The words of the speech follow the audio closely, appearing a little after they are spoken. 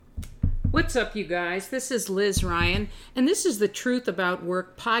What's up, you guys? This is Liz Ryan, and this is the Truth About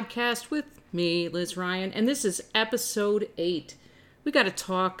Work podcast with me, Liz Ryan, and this is episode 8. We got to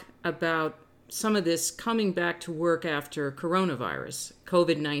talk about some of this coming back to work after coronavirus,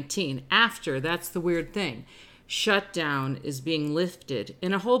 COVID-19. That's the weird thing. Shutdown is being lifted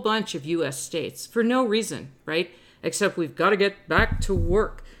in a whole bunch of U.S. states for no reason, right? Except we've got to get back to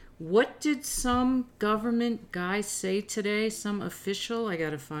work. What did some government guy say today? Some official? I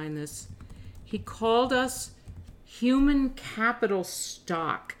got to find this. He called us human capital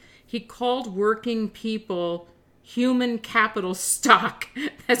stock. He called working people human capital stock.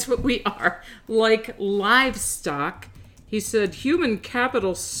 That's what we are, like livestock. He said human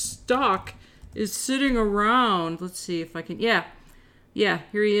capital stock is sitting around. Let's see if I can. Yeah,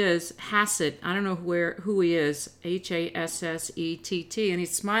 here he is. Hassett. I don't know who he is. Hassett. And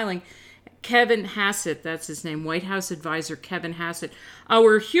he's smiling. Kevin Hassett, that's his name, White House advisor Kevin Hassett.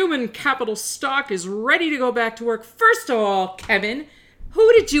 Our human capital stock is ready to go back to work. First of all, Kevin,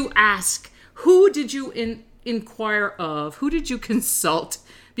 who did you ask? Who did you inquire of? Who did you consult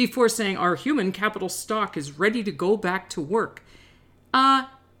before saying our human capital stock is ready to go back to work?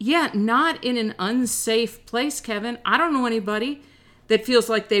 Yeah, not in an unsafe place, Kevin. I don't know anybody that feels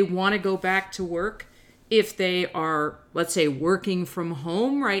like they want to go back to work. If they are, let's say, working from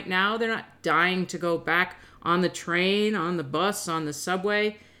home right now, they're not dying to go back on the train, on the bus, on the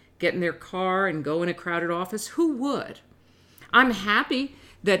subway, get in their car and go in a crowded office. Who would? I'm happy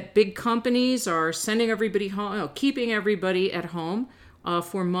that big companies are sending everybody home, keeping everybody at home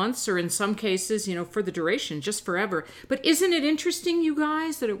for months, or in some cases, for the duration, just forever. But isn't it interesting, you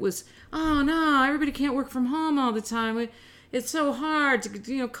guys, that it was, oh no, everybody can't work from home all the time. It's so hard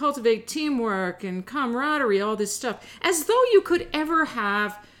to, cultivate teamwork and camaraderie, all this stuff. As though you could ever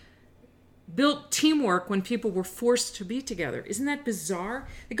have built teamwork when people were forced to be together. Isn't that bizarre?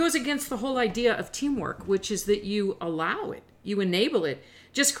 It goes against the whole idea of teamwork, which is that you allow it, you enable it,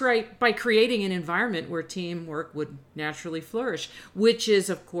 just by creating an environment where teamwork would naturally flourish, which is,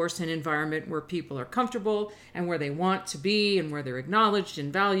 of course, an environment where people are comfortable and where they want to be and where they're acknowledged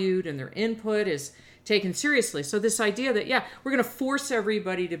and valued and their input is taken seriously. So this idea that, we're going to force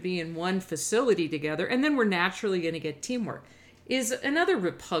everybody to be in one facility together and then we're naturally going to get teamwork is another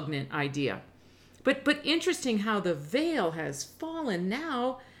repugnant idea. But interesting how the veil has fallen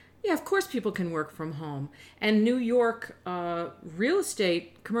now. Yeah, of course people can work from home. And New York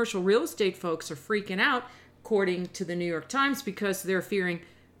commercial real estate folks are freaking out, according to the New York Times, because they're fearing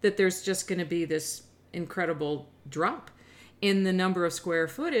that there's just going to be this incredible drop in the number of square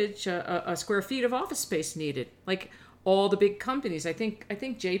feet of office space needed. Like all the big companies. I think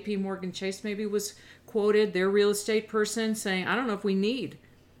JP Morgan Chase maybe was quoted, their real estate person, saying, I don't know if we need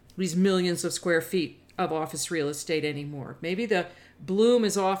these millions of square feet of office real estate anymore. Maybe the bloom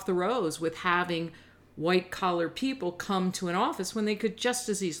is off the rose with having white collar people come to an office when they could just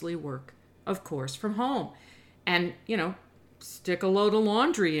as easily work, of course, from home. And, stick a load of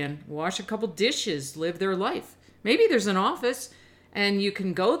laundry in, wash a couple dishes, live their life. Maybe there's an office and you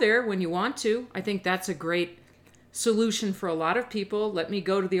can go there when you want to. I think that's a great solution for a lot of people. Let me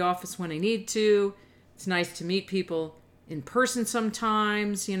go to the office when I need to. It's nice to meet people in person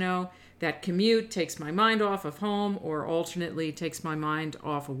sometimes, That commute takes my mind off of home or alternately takes my mind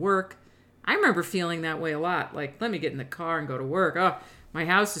off of work. I remember feeling that way a lot. Like, let me get in the car and go to work. Oh, my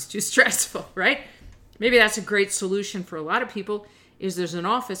house is too stressful, right? Maybe that's a great solution for a lot of people. Is there's an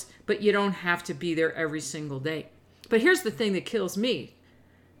office, but you don't have to be there every single day. But here's the thing that kills me.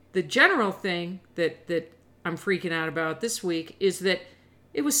 The general thing that I'm freaking out about this week is that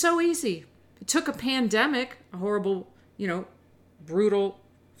it was so easy. It took a pandemic, a horrible, brutal,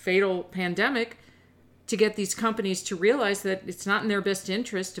 fatal pandemic, to get these companies to realize that it's not in their best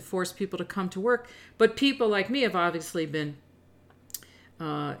interest to force people to come to work. But people like me have obviously been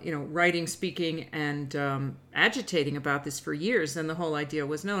writing, speaking, and agitating about this for years. And the whole idea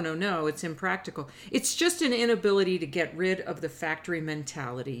was, no, it's impractical. It's just an inability to get rid of the factory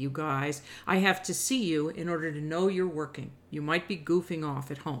mentality, you guys. I have to see you in order to know you're working. You might be goofing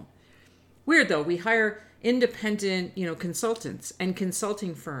off at home. Weird, though. We hire independent, consultants and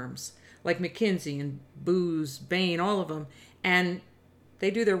consulting firms like McKinsey and Booz, Bain, all of them. And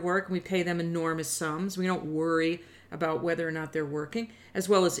they do their work and we pay them enormous sums. We don't worry about whether or not they're working, as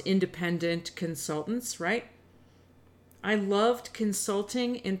well as independent consultants, right? I loved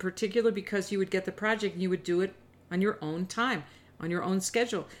consulting in particular because you would get the project and you would do it on your own time, on your own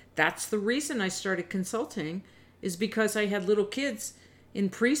schedule. That's the reason I started consulting, is because I had little kids in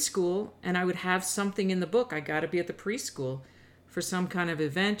preschool and I would have something in the book. I got to be at the preschool for some kind of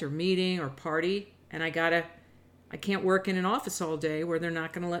event or meeting or party, and I got to I can't work in an office all day where they're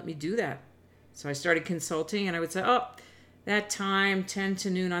not going to let me do that. So I started consulting, and I would say, oh, that time, 10 to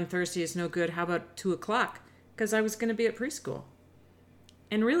noon on Thursday is no good. How about 2 o'clock? Because I was going to be at preschool.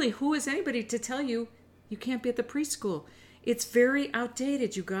 And really, who is anybody to tell you you can't be at the preschool? It's very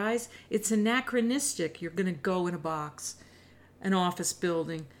outdated, you guys. It's anachronistic. You're going to go in a box, an office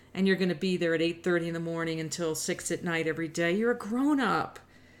building, and you're going to be there at 8:30 in the morning until 6 at night every day. You're a grown-up.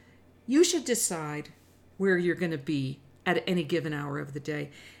 You should decide where you're going to be at any given hour of the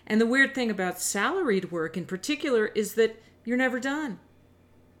day. And the weird thing about salaried work in particular is that you're never done.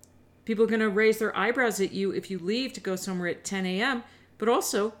 People are going to raise their eyebrows at you if you leave to go somewhere at 10 a.m., but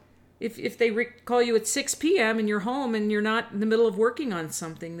also if they call you at 6 p.m. and you're home and you're not in the middle of working on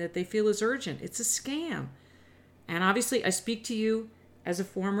something that they feel is urgent. It's a scam. And obviously, I speak to you as a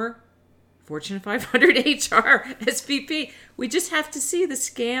former Fortune 500 HR SVP. We just have to see the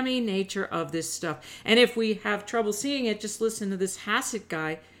scammy nature of this stuff. And if we have trouble seeing it, just listen to this Hassett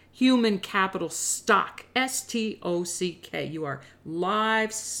guy, Human Capital Stock, S-T-O-C-K. You are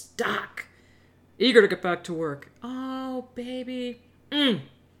livestock. Eager to get back to work. Oh, baby.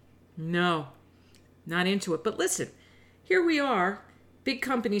 No, not into it. But listen, here we are. Big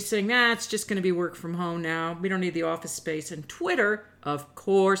companies saying, it's just going to be work from home now. We don't need the office space. And Twitter, of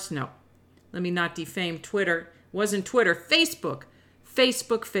course, no. Let me not defame Twitter. Wasn't Twitter, Facebook.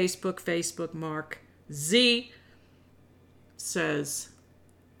 Facebook, Mark Z says,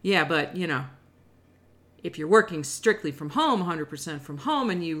 yeah, but, if you're working strictly from home, 100% from home,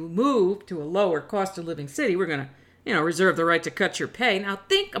 and you move to a lower cost of living city, we're going to reserve the right to cut your pay. Now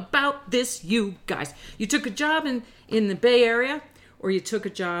think about this, you guys. You took a job in the Bay Area, or you took a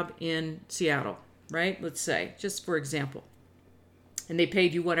job in Seattle, right? Let's say, just for example. And they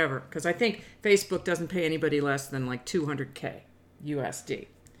paid you whatever, because I think Facebook doesn't pay anybody less than like $200K USD.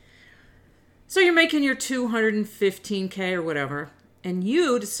 So you're making your $215K or whatever, and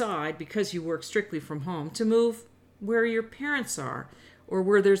you decide, because you work strictly from home, to move where your parents are, or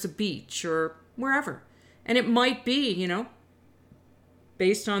where there's a beach, or wherever. And it might be,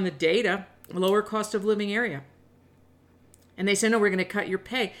 based on the data, a lower cost of living area. And they say, no, we're going to cut your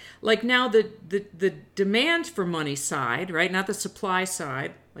pay. Like now the demand for money side, right? Not the supply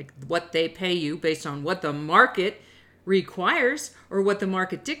side, like what they pay you based on what the market requires or what the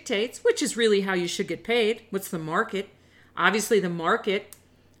market dictates, which is really how you should get paid. What's the market? Obviously, the market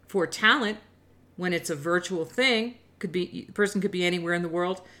for talent, when it's a virtual thing, the person could be anywhere in the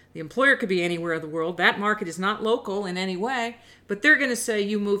world. The employer could be anywhere in the world. That market is not local in any way, but they're going to say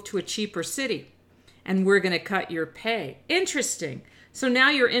you move to a cheaper city and we're going to cut your pay. Interesting. So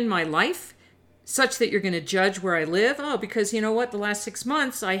now you're in my life such that you're going to judge where I live. Oh, because you know what? The last 6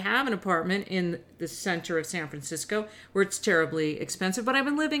 months I have an apartment in the center of San Francisco where it's terribly expensive, but I've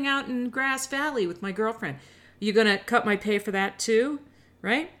been living out in Grass Valley with my girlfriend. You're going to cut my pay for that too,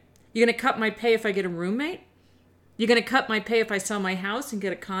 right? You're going to cut my pay if I get a roommate? You're going to cut my pay if I sell my house and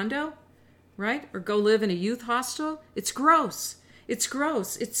get a condo, right? Or go live in a youth hostel? It's gross. It's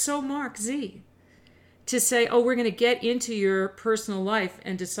gross. It's so Mark Z. To say, oh, we're going to get into your personal life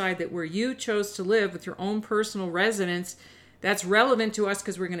and decide that where you chose to live with your own personal residence, that's relevant to us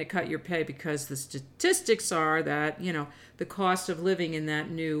because we're going to cut your pay because the statistics are that, the cost of living in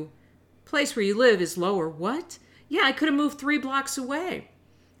that new place where you live is lower. What? Yeah, I could have moved 3 blocks away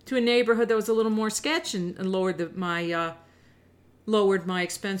to a neighborhood that was a little more sketch and lowered my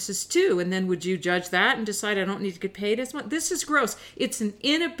expenses too. And then would you judge that and decide I don't need to get paid as much? This is gross. It's an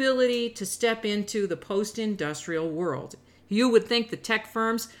inability to step into the post-industrial world. You would think the tech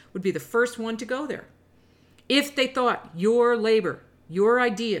firms would be the first one to go there. If they thought your labor, your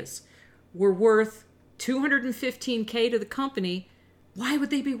ideas were worth $215K to the company, why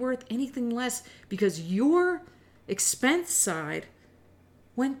would they be worth anything less? Because your expense side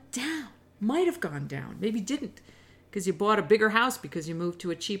went down, might have gone down, maybe didn't, because you bought a bigger house because you moved to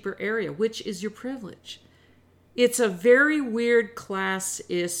a cheaper area, which is your privilege. It's a very weird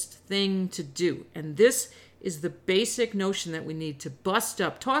classist thing to do. And this is the basic notion that we need to bust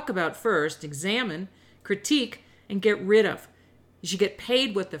up, talk about first, examine, critique, and get rid of. You should get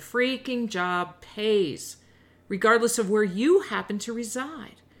paid what the freaking job pays, regardless of where you happen to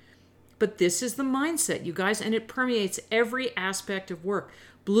reside. But this is the mindset, you guys, and it permeates every aspect of work.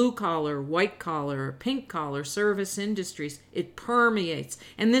 Blue collar, white collar, pink collar, service industries. It permeates.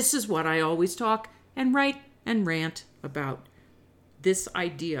 And this is what I always talk and write and rant about. This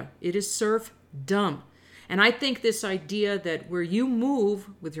idea. It is serfdom. And I think this idea that where you move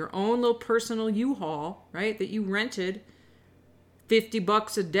with your own little personal U-Haul, right, that you rented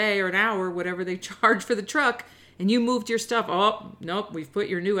 $50 a day or an hour, whatever they charge for the truck, and you moved your stuff. Oh, nope, we've put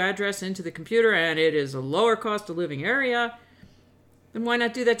your new address into the computer and it is a lower cost of living area. Then why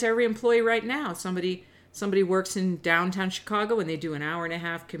not do that to every employee right now? Somebody works in downtown Chicago and they do an hour and a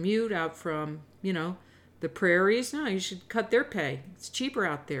half commute out from, the prairies. No, you should cut their pay. It's cheaper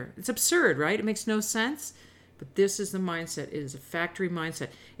out there. It's absurd, right? It makes no sense. But this is the mindset. It is a factory mindset.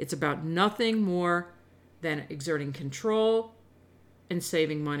 It's about nothing more than exerting control and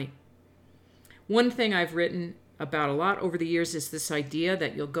saving money. One thing I've written about a lot over the years is this idea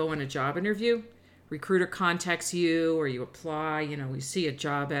that you'll go on a job interview, recruiter contacts you, or you apply, you see a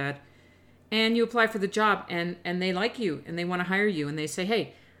job ad, and you apply for the job, and they like you, and they want to hire you, and they say,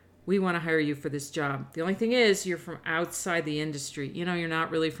 hey, we want to hire you for this job. The only thing is you're from outside the industry. You're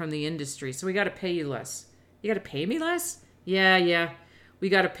not really from the industry, so we got to pay you less. You got to pay me less? Yeah. We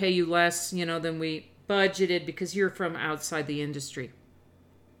got to pay you less, than we budgeted because you're from outside the industry.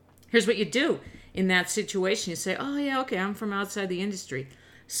 Here's what you do in that situation. You say, oh, yeah, okay, I'm from outside the industry.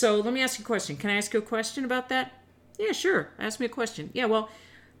 So let me ask you a question. Can I ask you a question about that? Yeah, sure. Ask me a question. Yeah, well,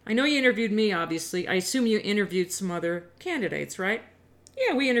 I know you interviewed me, obviously. I assume you interviewed some other candidates, right?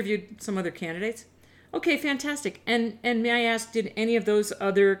 Yeah, we interviewed some other candidates. Okay, fantastic. And may I ask, did any of those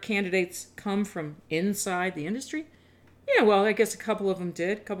other candidates come from inside the industry? Yeah, well, I guess a couple of them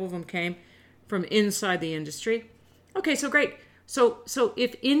did. A couple of them came from inside the industry. Okay, so great. So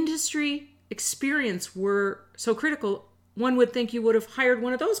if industry experience were so critical, one would think you would have hired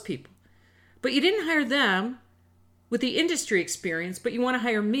one of those people. But you didn't hire them with the industry experience, but you want to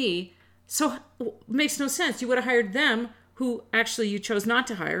hire me. So it makes no sense. You would have hired them who actually you chose not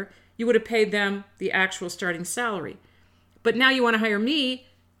to hire. You would have paid them the actual starting salary. But now you want to hire me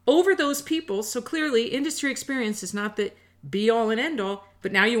over those people. So clearly industry experience is not the be all and end all,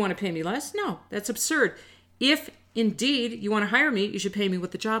 but now you want to pay me less? No, that's absurd. If indeed you want to hire me, you should pay me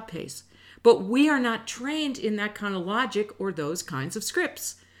what the job pays. But we are not trained in that kind of logic or those kinds of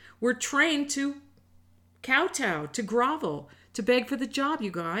scripts. We're trained to kowtow, to grovel, to beg for the job,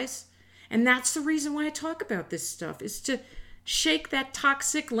 you guys. And that's the reason why I talk about this stuff, is to shake that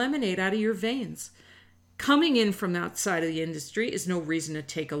toxic lemonade out of your veins. Coming in from outside of the industry is no reason to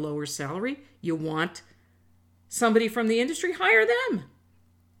take a lower salary. You want somebody from the industry, hire them.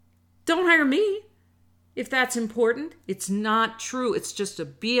 Don't hire me. If that's important, it's not true. It's just a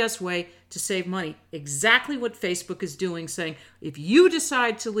BS way to save money. Exactly what Facebook is doing, saying if you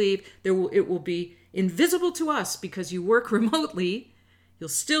decide to leave, it will be invisible to us because you work remotely. You'll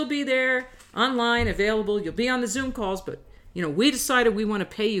still be there, online, available. You'll be on the Zoom calls, but we decided we want to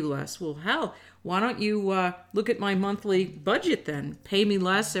pay you less. Well, hell, why don't you look at my monthly budget then? Pay me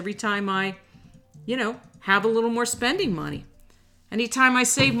less every time I, have a little more spending money. Anytime I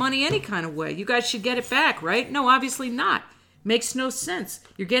save money any kind of way, you guys should get it back, right? No, obviously not. Makes no sense.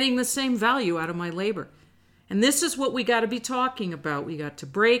 You're getting the same value out of my labor. And this is what we got to be talking about. We got to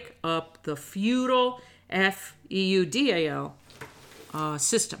break up the feudal, F-E-U-D-A-L,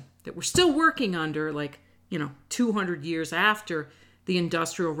 system that we're still working under 200 years after the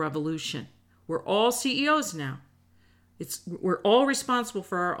Industrial Revolution. We're all CEOs now. We're all responsible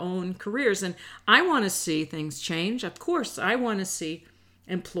for our own careers. And I want to see things change. Of course, I want to see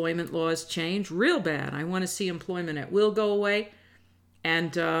employment laws change real bad. I want to see employment at will go away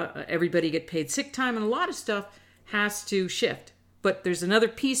and everybody get paid sick time. And a lot of stuff has to shift. But there's another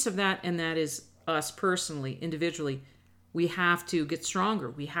piece of that, and that is us personally, individually. We have to get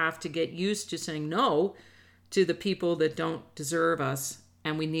stronger. We have to get used to saying no to the people that don't deserve us,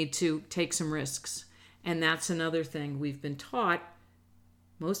 and we need to take some risks. And that's another thing we've been taught,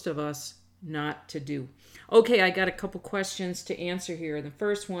 most of us, not to do. Okay, I got a couple questions to answer here. The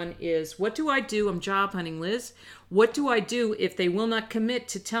first one is, what do I do? I'm job hunting, Liz. What do I do if they will not commit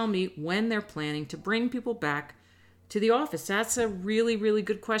to tell me when they're planning to bring people back to the office? That's a really, really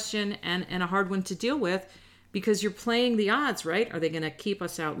good question and a hard one to deal with, because you're playing the odds, right? Are they going to keep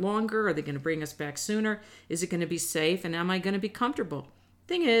us out longer? Are they going to bring us back sooner? Is it going to be safe? And am I going to be comfortable?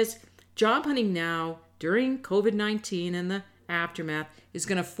 Thing is, job hunting now during COVID-19 and the aftermath is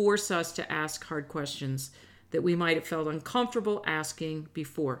going to force us to ask hard questions that we might have felt uncomfortable asking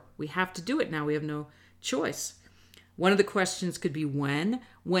before. We have to do it now. We have no choice. One of the questions could be when.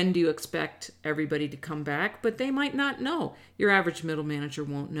 When do you expect everybody to come back? But they might not know. Your average middle manager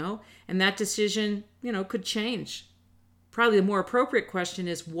won't know. And that decision, could change. Probably the more appropriate question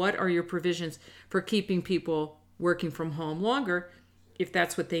is, what are your provisions for keeping people working from home longer if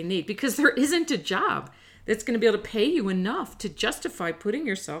that's what they need? Because there isn't a job that's going to be able to pay you enough to justify putting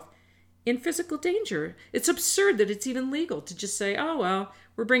yourself in physical danger. It's absurd that it's even legal to just say, oh, well,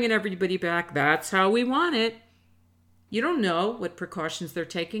 we're bringing everybody back. That's how we want it. You don't know what precautions they're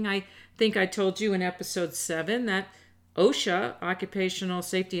taking. I think I told you in episode 7 that OSHA, Occupational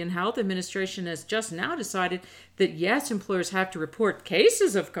Safety and Health Administration, has just now decided that yes, employers have to report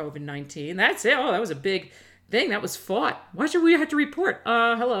cases of COVID-19. That's it. Oh, that was a big thing. That was fought. Why should we have to report?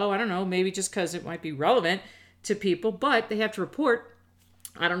 Hello, I don't know. Maybe just because it might be relevant to people, but they have to report.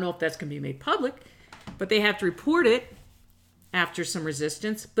 I don't know if that's going to be made public, but they have to report it after some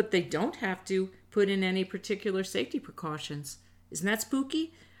resistance, but they don't have to put in any particular safety precautions. Isn't that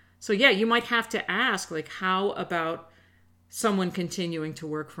spooky? So yeah, you might have to ask, like, how about someone continuing to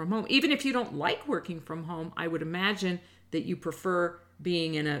work from home? Even if you don't like working from home, I would imagine that you prefer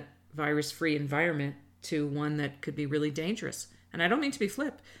being in a virus-free environment to one that could be really dangerous. And I don't mean to be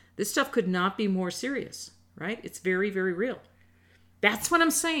flip. This stuff could not be more serious, right? It's very, very real. That's what I'm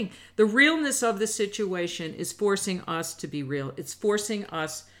saying. The realness of the situation is forcing us to be real. It's forcing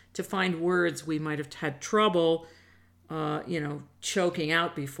us to find words we might have had trouble, choking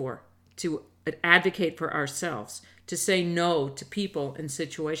out before, to advocate for ourselves, to say no to people and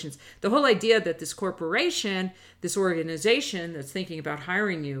situations. The whole idea that this corporation, this organization that's thinking about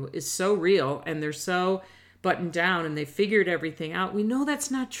hiring you is so real and they're so buttoned down and they figured everything out. We know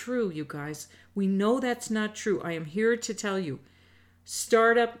that's not true, you guys. We know that's not true. I am here to tell you.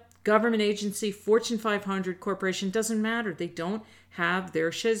 Startup, government agency, Fortune 500 corporation, doesn't matter. They don't have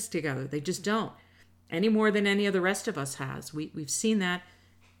their shiz together. They just don't. Any more than any of the rest of us has. We've seen that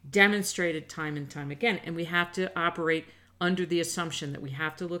demonstrated time and time again. And we have to operate under the assumption that we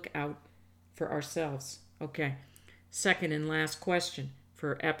have to look out for ourselves. Okay. Second and last question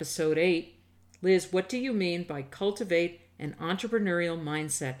for episode 8. Liz, what do you mean by cultivate an entrepreneurial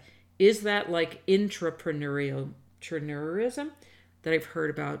mindset? Is that like entrepreneurism that I've heard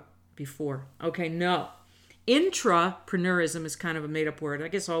about before? Okay, no. Intrapreneurism is kind of a made-up word. I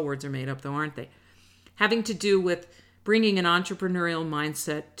guess all words are made up, though, aren't they? Having to do with bringing an entrepreneurial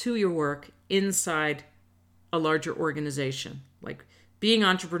mindset to your work inside a larger organization, like being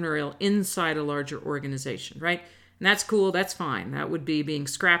entrepreneurial inside a larger organization, right? And that's cool. That's fine. That would be being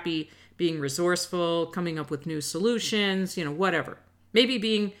scrappy, being resourceful, coming up with new solutions, whatever. Maybe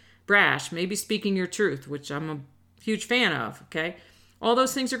being brash, maybe speaking your truth, which I'm a huge fan of, okay? All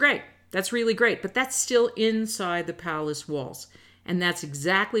those things are great. That's really great. But that's still inside the palace walls. And that's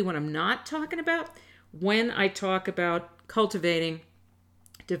exactly what I'm not talking about when I talk about cultivating,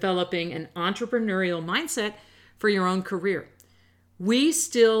 developing an entrepreneurial mindset for your own career. We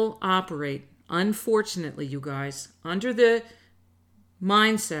still operate, unfortunately, you guys, under the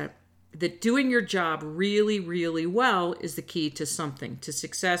mindset that doing your job really, really well is the key to something, to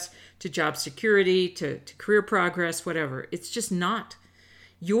success, to job security, to career progress, whatever. It's just not.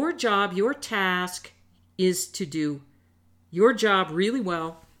 Your job, your task is to do your job really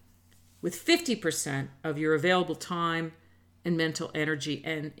well with 50% of your available time and mental energy,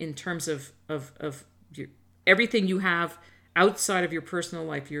 and in terms of everything you have outside of your personal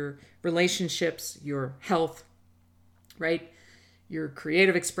life, your relationships, your health, right? Your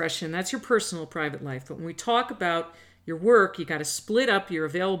creative expression, that's your personal private life. But when we talk about your work, you got to split up your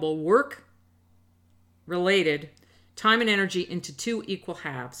available work-related time and energy into 2 equal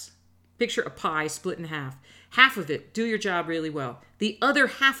halves. Picture a pie split in half. Half of it, do your job really well. The other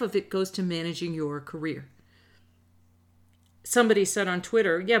half of it goes to managing your career. Somebody said on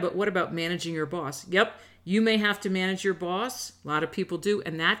Twitter, yeah, but what about managing your boss? Yep, you may have to manage your boss. A lot of people do.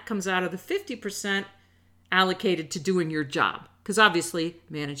 And that comes out of the 50% allocated to doing your job. Because obviously,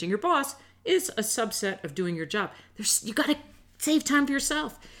 managing your boss is a subset of doing your job. You got to save time for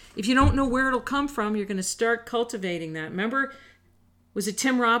yourself. If you don't know where it'll come from, you're going to start cultivating that. Remember, was it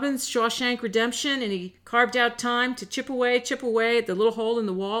Tim Robbins, Shawshank Redemption, and he carved out time to chip away at the little hole in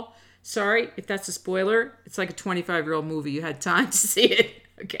the wall? Sorry if that's a spoiler. It's like a 25-year-old movie. You had time to see it.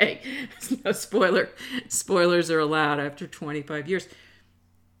 Okay? No spoiler. Spoilers are allowed after 25 years.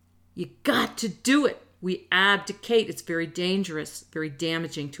 You got to do it. We abdicate. It's very dangerous, very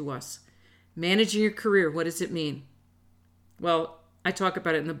damaging to us. Managing your career, what does it mean? Well, I talk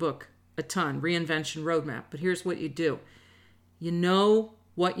about it in the book a ton, Reinvention Roadmap. But here's what you do. You know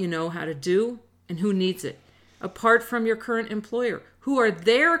what you know how to do and who needs it. Apart from your current employer, who are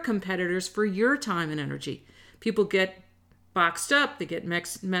their competitors for your time and energy? People get boxed up, they get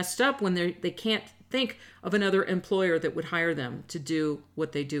messed up when they can't think of another employer that would hire them to do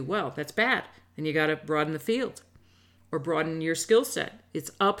what they do well. That's bad. And you got to broaden the field or broaden your skill set.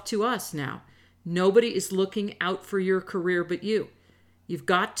 It's up to us now. Nobody is looking out for your career but you. You've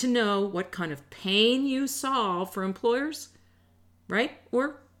got to know what kind of pain you solve for employers, right?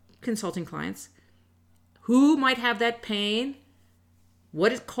 Or consulting clients. Who might have that pain?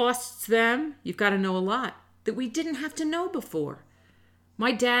 What it costs them? You've got to know a lot. that we didn't have to know before.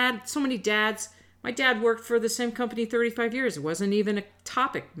 My dad worked for the same company 35 years. It wasn't even a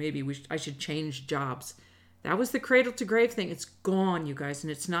topic. Maybe I should change jobs. That was the cradle to grave thing. It's gone, you guys, and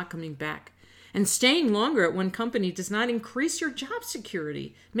it's not coming back. And staying longer at one company does not increase your job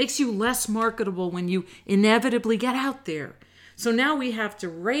security. It makes you less marketable when you inevitably get out there. So now we have to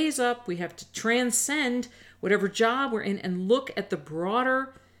raise up, we have to transcend whatever job we're in and look at the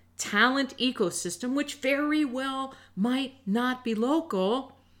broader talent ecosystem, which very well might not be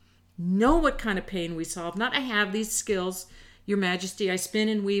local. Know what kind of pain we solve. Not, I have these skills, Your Majesty. I spin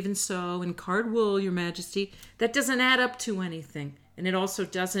and weave and sew and card wool, Your Majesty. That doesn't add up to anything. And it also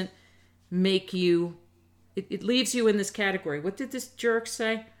doesn't make you, it leaves you in this category. What did this jerk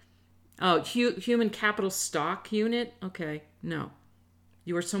say? Oh, human capital stock unit? Okay, no.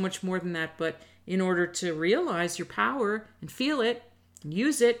 You are so much more than that. But in order to realize your power and feel it and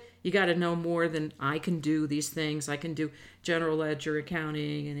use it, you got to know more than I can do these things. I can do general ledger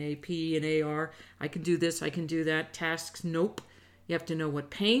accounting and AP and AR. I can do this, I can do that. Tasks, nope. You have to know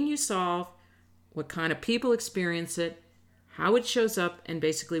what pain you solve, what kind of people experience it, how it shows up, and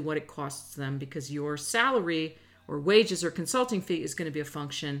basically what it costs them, because your salary or wages or consulting fee is going to be a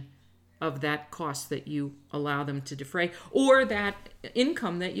function of that cost that you allow them to defray or that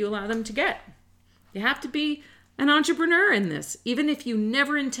income that you allow them to get. You have to be an entrepreneur in this. Even if you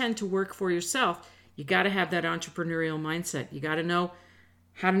never intend to work for yourself, you got to have that entrepreneurial mindset. You got to know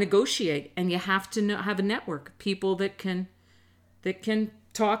how to negotiate, and you have to have a network, people that can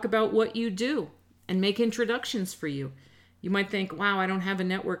talk about what you do and make introductions for you. You might think, wow, I don't have a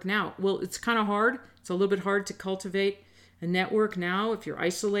network now. Well, it's kind of hard. It's a little bit hard to cultivate a network now if you're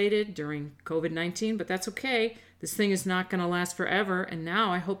isolated during COVID-19, but that's okay. This thing is not going to last forever. And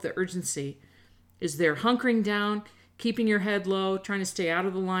now I hope the urgency is there. Hunkering down, keeping your head low, trying to stay out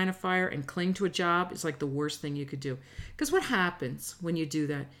of the line of fire and cling to a job is like the worst thing you could do. Because what happens when you do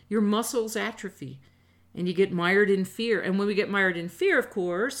that? Your muscles atrophy and you get mired in fear. And when we get mired in fear, of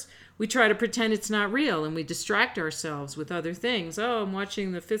course, we try to pretend it's not real and we distract ourselves with other things. Oh, I'm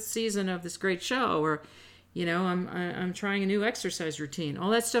watching the 5th season of this great show, or I'm trying a new exercise routine. All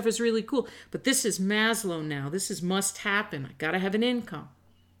that stuff is really cool. But this is Maslow now. This is must happen. I got to have an income.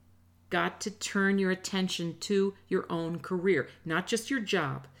 Got to turn your attention to your own career, not just your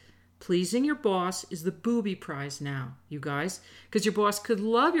job. Pleasing your boss is the booby prize now, you guys, because your boss could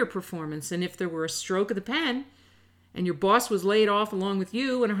love your performance. And if there were a stroke of the pen and your boss was laid off along with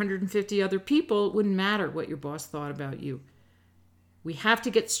you and 150 other people, it wouldn't matter what your boss thought about you. We have to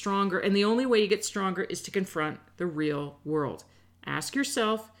get stronger, and the only way you get stronger is to confront the real world. Ask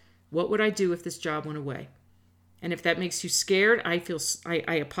yourself, what would I do if this job went away? And if that makes you scared,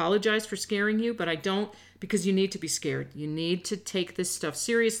 I apologize for scaring you, but I don't, because you need to be scared. You need to take this stuff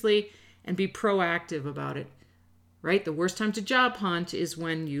seriously and be proactive about it, right? The worst time to job hunt is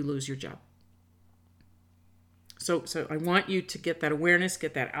when you lose your job. So I want you to get that awareness,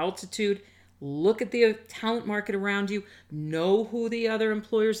 get that altitude, look at the talent market around you, know who the other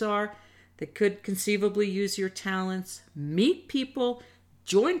employers are that could conceivably use your talents, meet people,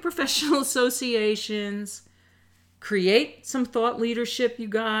 join professional associations, create some thought leadership, you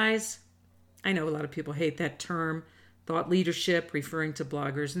guys. I know a lot of people hate that term, thought leadership, referring to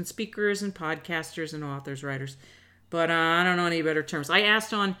bloggers and speakers and podcasters and authors, writers. But I don't know any better terms. I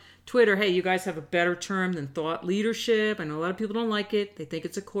asked on Twitter, hey, you guys have a better term than thought leadership? I know a lot of people don't like it. They think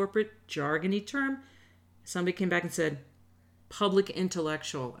it's a corporate jargony term. Somebody came back and said, public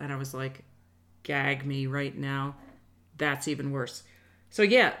intellectual. And I was like, gag me right now. That's even worse. So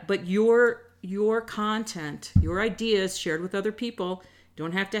yeah, but your content, your ideas shared with other people,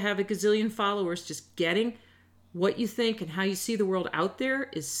 don't have to have a gazillion followers. Just getting what you think and how you see the world out there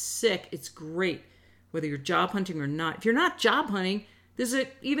is sick. It's great, whether you're job hunting or not. If you're not job hunting, there's an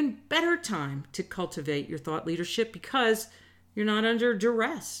even better time to cultivate your thought leadership because you're not under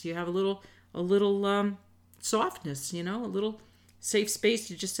duress. You have a little softness, a little safe space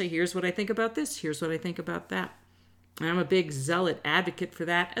to just say, here's what I think about this. Here's what I think about that. And I'm a big zealot advocate for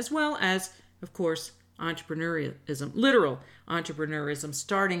that, as well as, of course, entrepreneurialism, literal entrepreneurism,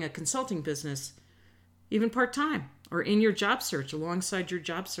 starting a consulting business, even part-time or in your job search, alongside your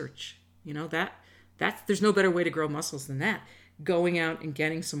job search. There's no better way to grow muscles than that. Going out and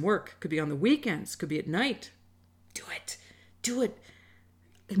getting some work. Could be on the weekends, could be at night. Do it.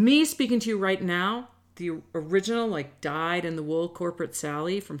 Me speaking to you right now, the original dyed-in-the-wool corporate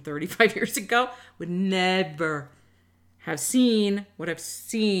Sally from 35 years ago would never have seen what I've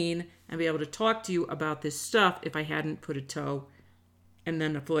seen and be able to talk to you about this stuff if I hadn't put a toe and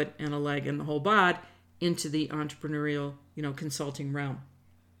then a foot and a leg and the whole bod into the entrepreneurial, consulting realm.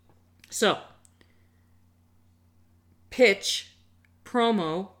 So pitch,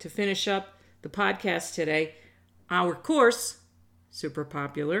 promo to finish up the podcast today. Our course, super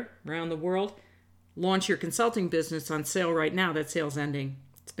popular around the world, Launch Your Consulting Business, on sale right now. That sale's ending.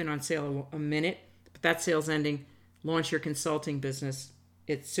 It's been on sale a minute, but that sale's ending. Launch Your Consulting Business.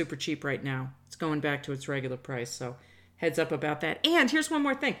 It's super cheap right now. It's going back to its regular price, so heads up about that. And here's one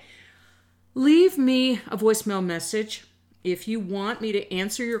more thing. Leave me a voicemail message if you want me to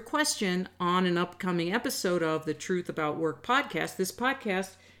answer your question on an upcoming episode of the Truth About Work podcast. This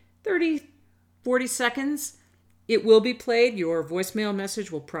podcast, 40 seconds. It will be played. Your voicemail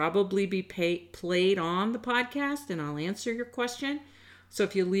message will probably be played on the podcast, and I'll answer your question. So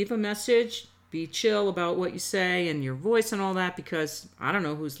if you leave a message, be chill about what you say and your voice and all that, because I don't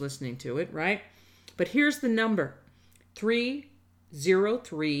know who's listening to it, right? But here's the number,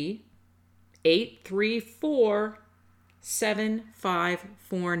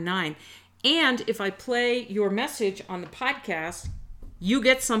 303-834-7549. And if I play your message on the podcast, you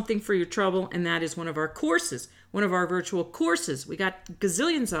get something for your trouble, and that is one of our courses, one of our virtual courses. We got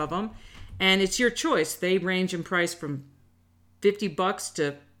gazillions of them, and it's your choice. They range in price from $50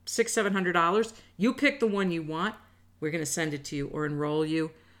 to $600-$700. You pick the one you want. We're going to send it to you or enroll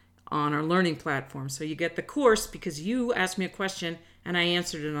you on our learning platform. So you get the course because you asked me a question and I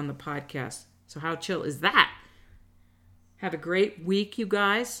answered it on the podcast. So how chill is that? Have a great week, you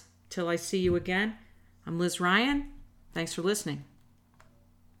guys. Till I see you again. I'm Liz Ryan. Thanks for listening.